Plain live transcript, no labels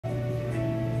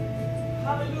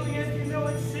Hallelujah. If you know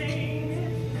it, sing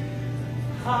it.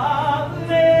 Hallelujah.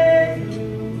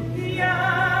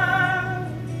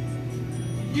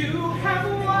 You have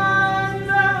won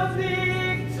the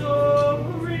victory.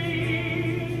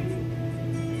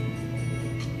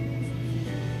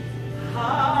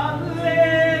 Hallelujah.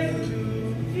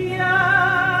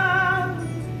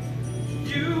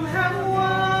 You have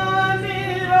won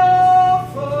it all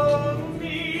for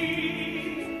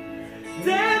me.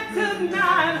 Death could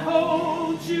not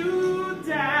hold you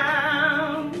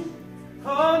down.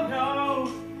 Oh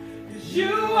no, 'cause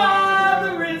you are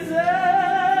the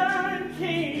risen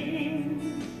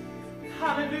King.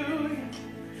 Hallelujah.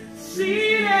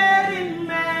 Seated in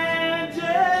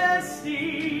majesty.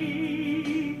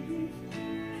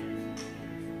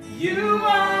 You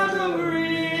are the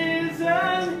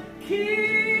risen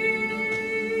King.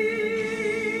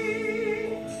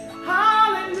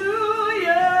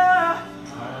 Hallelujah.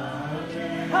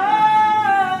 Oh,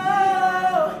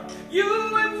 you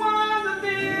have won the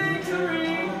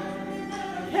victory.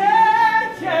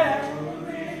 Yeah, yeah.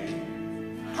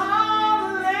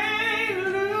 Hallelujah.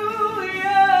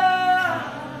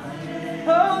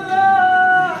 Oh,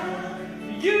 Lord,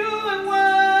 you have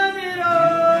won it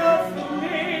all for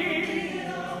me.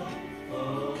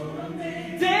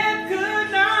 Death could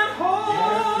not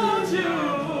hold you,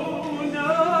 no,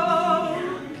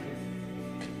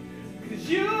 'cause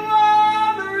you are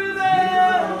the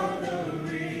risen,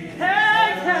 hey,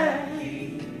 hey,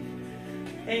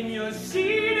 and you're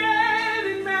seated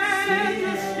in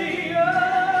majesty,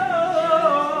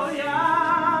 oh,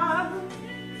 yeah.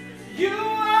 You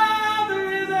are the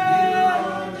risen,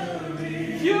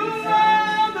 you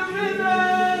are the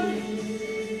risen.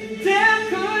 Death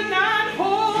could not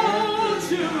hold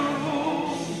you.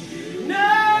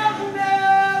 No, no,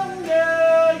 no.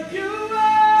 You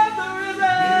are the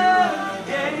risen.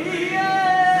 Yeah,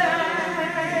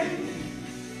 yeah.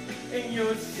 And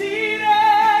you're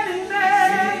seated in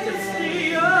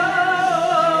majesty. Oh,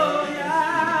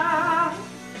 yeah.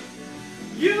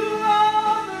 You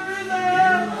are the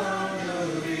risen.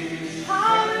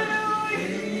 Hallelujah.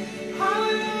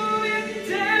 Hallelujah.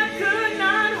 Death could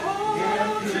not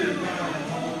hold you.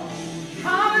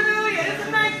 Hallelujah.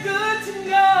 Isn't that good to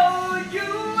know you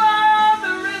are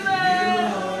the risen?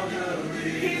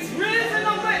 He's risen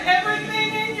over everything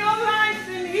in your life,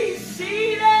 and he's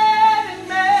seated in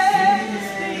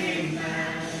majesty.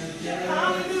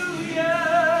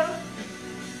 Hallelujah.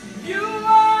 You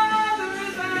are the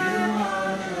risen.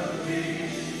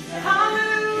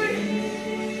 Hallelujah.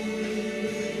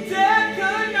 Death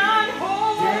could not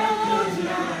hold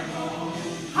you.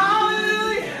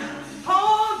 Hallelujah.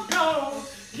 Hold on.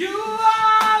 You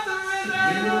are the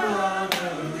risen.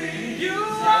 You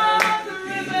are the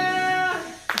risen.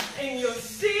 And you're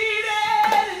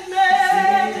seated in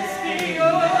majesty. Oh,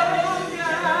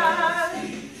 God.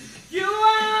 You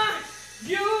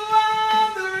are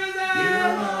the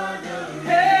risen.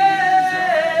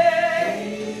 Hey.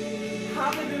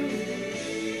 Hallelujah.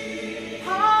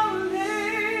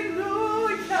 Hallelujah.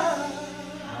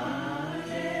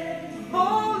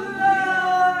 Oh,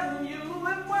 Lord, you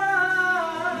have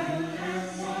won.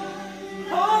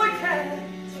 Oh, yeah.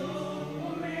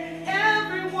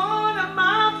 Every one of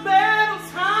my battles,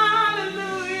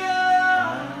 hallelujah.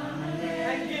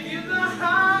 I give you the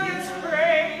highest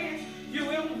praise. You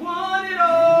have won it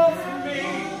all for me.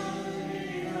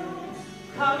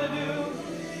 Hallelujah.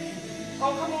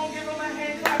 Oh, come on, give him a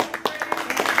hand clap of praise.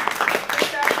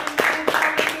 Lift that one hand.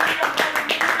 Hallelujah,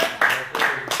 hallelujah.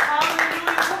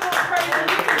 Hallelujah. Come on, praise him.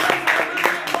 You can praise him a little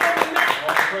bit more than that.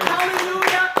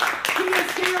 Hallelujah. He is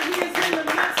here. He is in the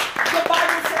midst. The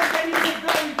Bible says that he is a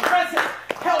very present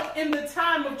help in the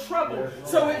time of trouble.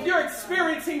 So if you're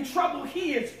experiencing trouble,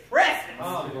 he is present.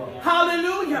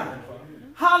 Hallelujah.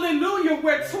 Hallelujah.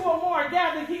 Where two or more are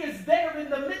gathered, he is there in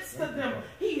the midst of them.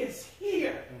 He is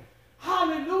here.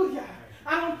 Hallelujah.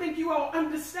 I don't think you all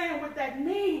understand what that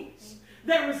means.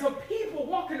 There is a people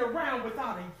walking around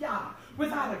without a Yah,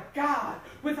 without a God,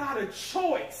 without a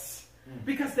choice,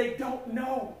 because they don't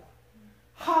know.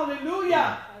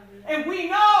 Hallelujah. And we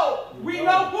know who he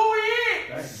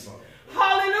is.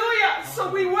 Hallelujah.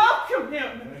 So we welcome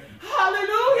him.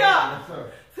 Hallelujah.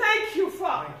 Thank you,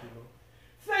 Father.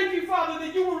 Thank you, Father,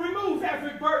 that you will remove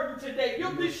every burden today.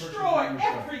 You'll destroy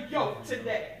every yoke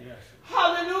today.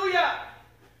 Hallelujah.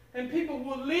 And people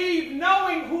will leave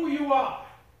knowing who you are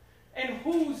and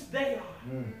whose they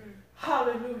are.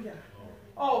 Hallelujah.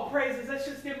 Oh, praises. Let's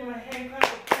just give them a hand clap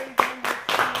of praise.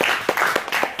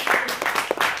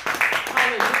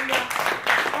 Hallelujah.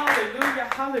 Hallelujah.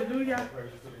 Hallelujah.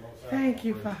 Thank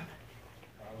you, Father.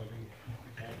 Hallelujah.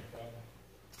 Thank you, Father.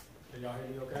 Can y'all hear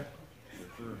me okay?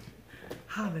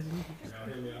 Hallelujah. Y'all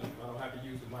hear me? I don't have to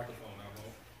use the microphone. I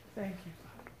won't. Thank you.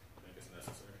 I think it's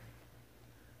necessary.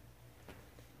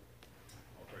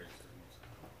 All praise to the Most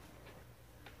High.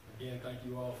 Again, thank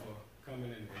you all for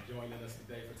coming and joining us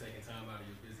today, for taking time out of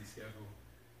your busy schedule.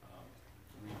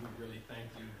 We really thank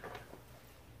you.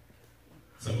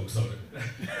 So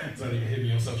you can hit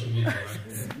me on social media,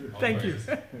 right? Thank you.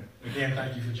 Again,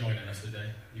 thank you for joining us today.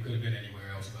 You could have been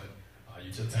anywhere else, but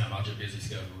you took time out your busy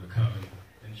schedule to come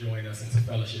and join us and to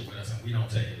fellowship with us, and we don't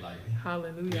take it lightly.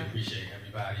 Hallelujah. We appreciate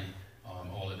everybody,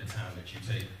 all of the time that you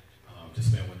take to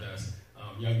spend with us.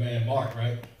 Young man Mark,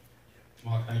 right?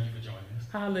 Mark, thank you for joining us.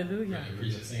 Hallelujah. Really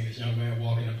appreciate seeing this young man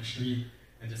walking up the street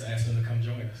and just ask him to come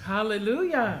join us.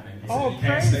 Hallelujah. And he All said he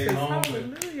can't stay praises. long,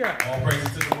 Hallelujah. but all praises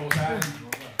to the Most High.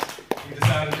 He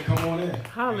decided to come on in.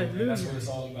 Hallelujah. And that's what it's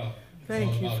all about.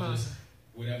 Thank it's you, all about Father. just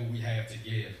whatever we have to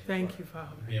give. Thank you,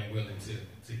 Father. Being willing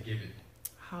to give it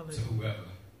to Hallelujah. whoever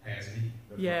has need.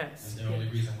 Yes. And the only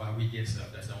reason why we get stuff,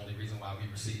 that's the only reason why we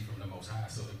receive from the Most High,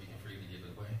 so that we can freely give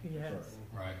it away. Yes.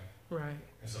 Right? Right.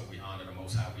 And so we honor the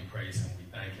Most High, we praise Him, we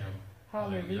thank Him.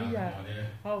 Hallelujah. Come on in.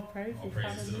 All praises. All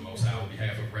praises to the Hallelujah. Most High on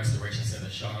behalf of Restoration Center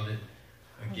Charlotte.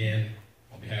 Again,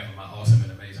 on behalf of my awesome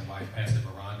and amazing wife, Pastor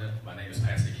Veranda, my name is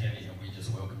Pastor Kenny, and we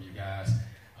just welcome you guys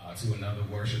to another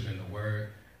Worship in the Word.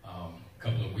 A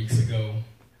couple of weeks ago,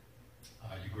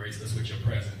 you graced us with your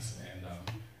presence, and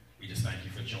we just thank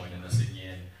you for joining us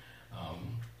again.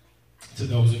 To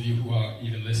those of you who are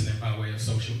even listening by way of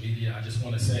social media, I just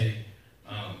want to say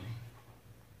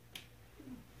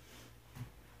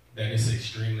that it's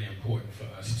extremely important for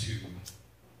us to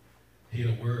hear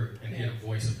the word and hear the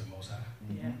voice of the Most High.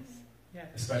 Yes. Yes.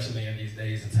 Especially in these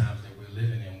days and times that we're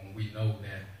living in, when we know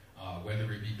that whether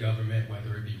it be government,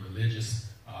 whether it be religious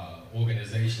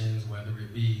organizations, whether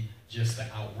it be just the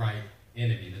outright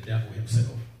enemy, the devil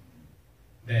himself,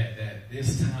 that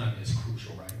this time is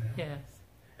crucial right now. Yes.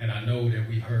 And I know that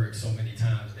we've heard so many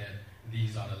times that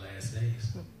these are the last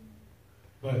days.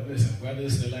 But listen, whether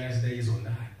it's the last days or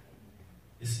not,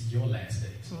 it's your last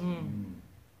days.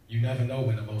 You never know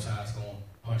when the Most High is going to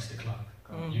punch the clock.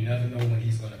 You never know when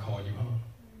He's going to call you home.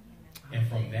 And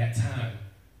from that time,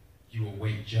 you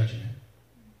await judgment.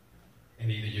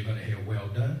 And either you're going to hear well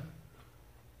done,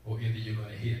 or either you're going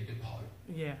to hear depart.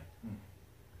 Yeah.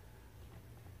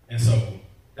 And so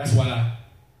that's why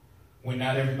when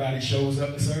not everybody shows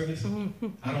up to service,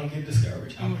 I don't get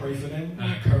discouraged. I pray for them.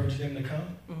 I encourage them to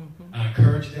come. I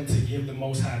encourage them to give the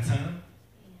Most High time.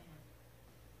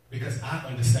 Because I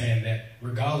understand that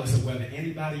regardless of whether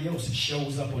anybody else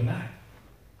shows up or not,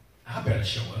 I better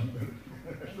show up.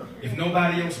 If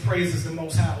nobody else praises the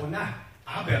Most High or not,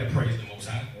 I better praise the Most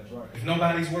High. That's right. If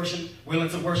nobody's willing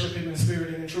to worship Him in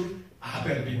spirit and in truth, I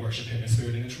better be worshiping Him in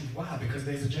spirit and in truth. Why? Because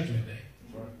there's a judgment day.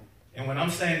 That's right. And when I'm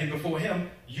standing before Him,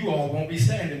 you all won't be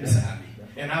standing beside me.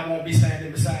 And I won't be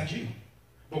standing beside you.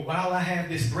 But while I have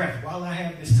this breath, while I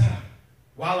have this time,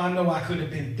 while I know I could have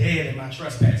been dead in my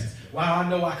trespasses, while I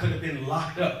know I could have been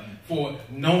locked up for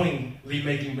knowingly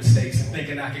making mistakes and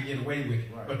thinking I could get away with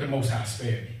it, but the Most High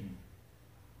spared me.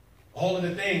 All of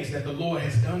the things that the Lord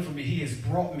has done for me, He has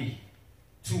brought me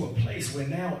to a place where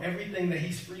now everything that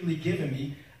He's freely given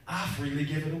me, I freely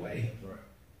give it away. That's right.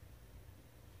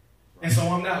 And so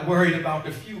I'm not worried about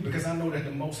the few, because I know that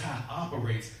the Most High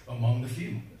operates among the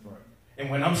few. That's right. And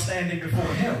when I'm standing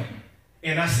before Him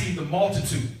and I see the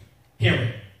multitude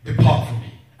hearing, "Depart from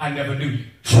me, I never knew you.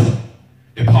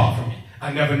 Depart from me,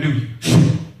 I never knew you.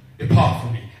 Depart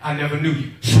from me, I never knew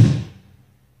you."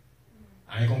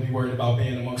 I ain't going to be worried about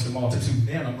being amongst the multitude.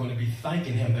 Then I'm going to be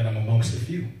thanking Him that I'm amongst the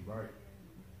few. Right.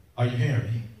 Are you hearing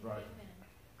me? Right.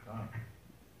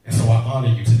 And so I honor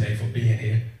you today for being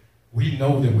here. We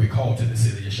know that we're called to the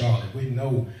city of Charlotte. We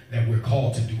know that we're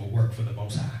called to do a work for the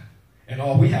Most High. And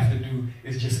all we have to do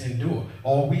is just endure.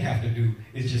 All we have to do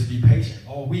is just be patient.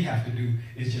 All we have to do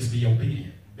is just be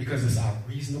obedient, because it's our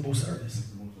reasonable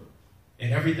service.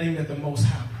 And everything that the Most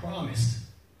High promised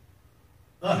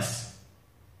us,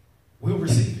 we'll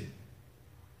receive it.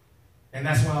 And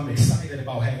that's why I'm excited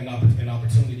about having an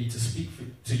opportunity to speak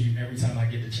to you every time I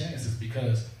get the chance, is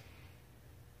because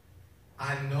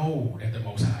I know that the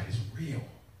Most High is real.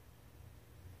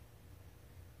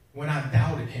 When I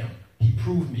doubted Him, He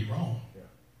proved me wrong. Yeah.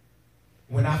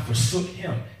 When I forsook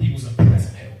Him, He was a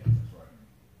present help. That's right.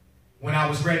 When I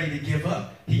was ready to give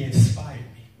up, He inspired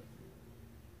me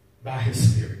by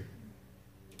His Spirit.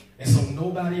 And so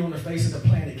nobody on the face of the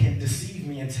planet can deceive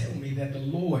me and tell me that the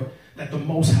Lord, that the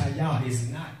Most High Yah is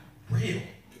not real.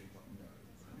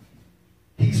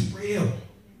 He's real.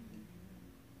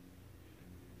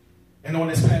 And on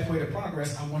this pathway to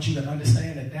progress, I want you to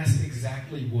understand that that's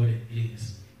exactly what it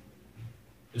is.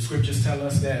 The scriptures tell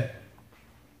us that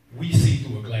we see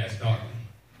through a glass darkly.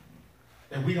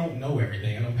 That we don't know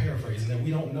everything, and I'm paraphrasing, that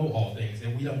we don't know all things,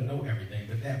 that we don't know everything,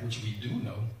 but that which we do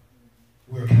know,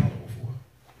 we're accountable for.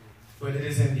 But it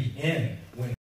is in the end when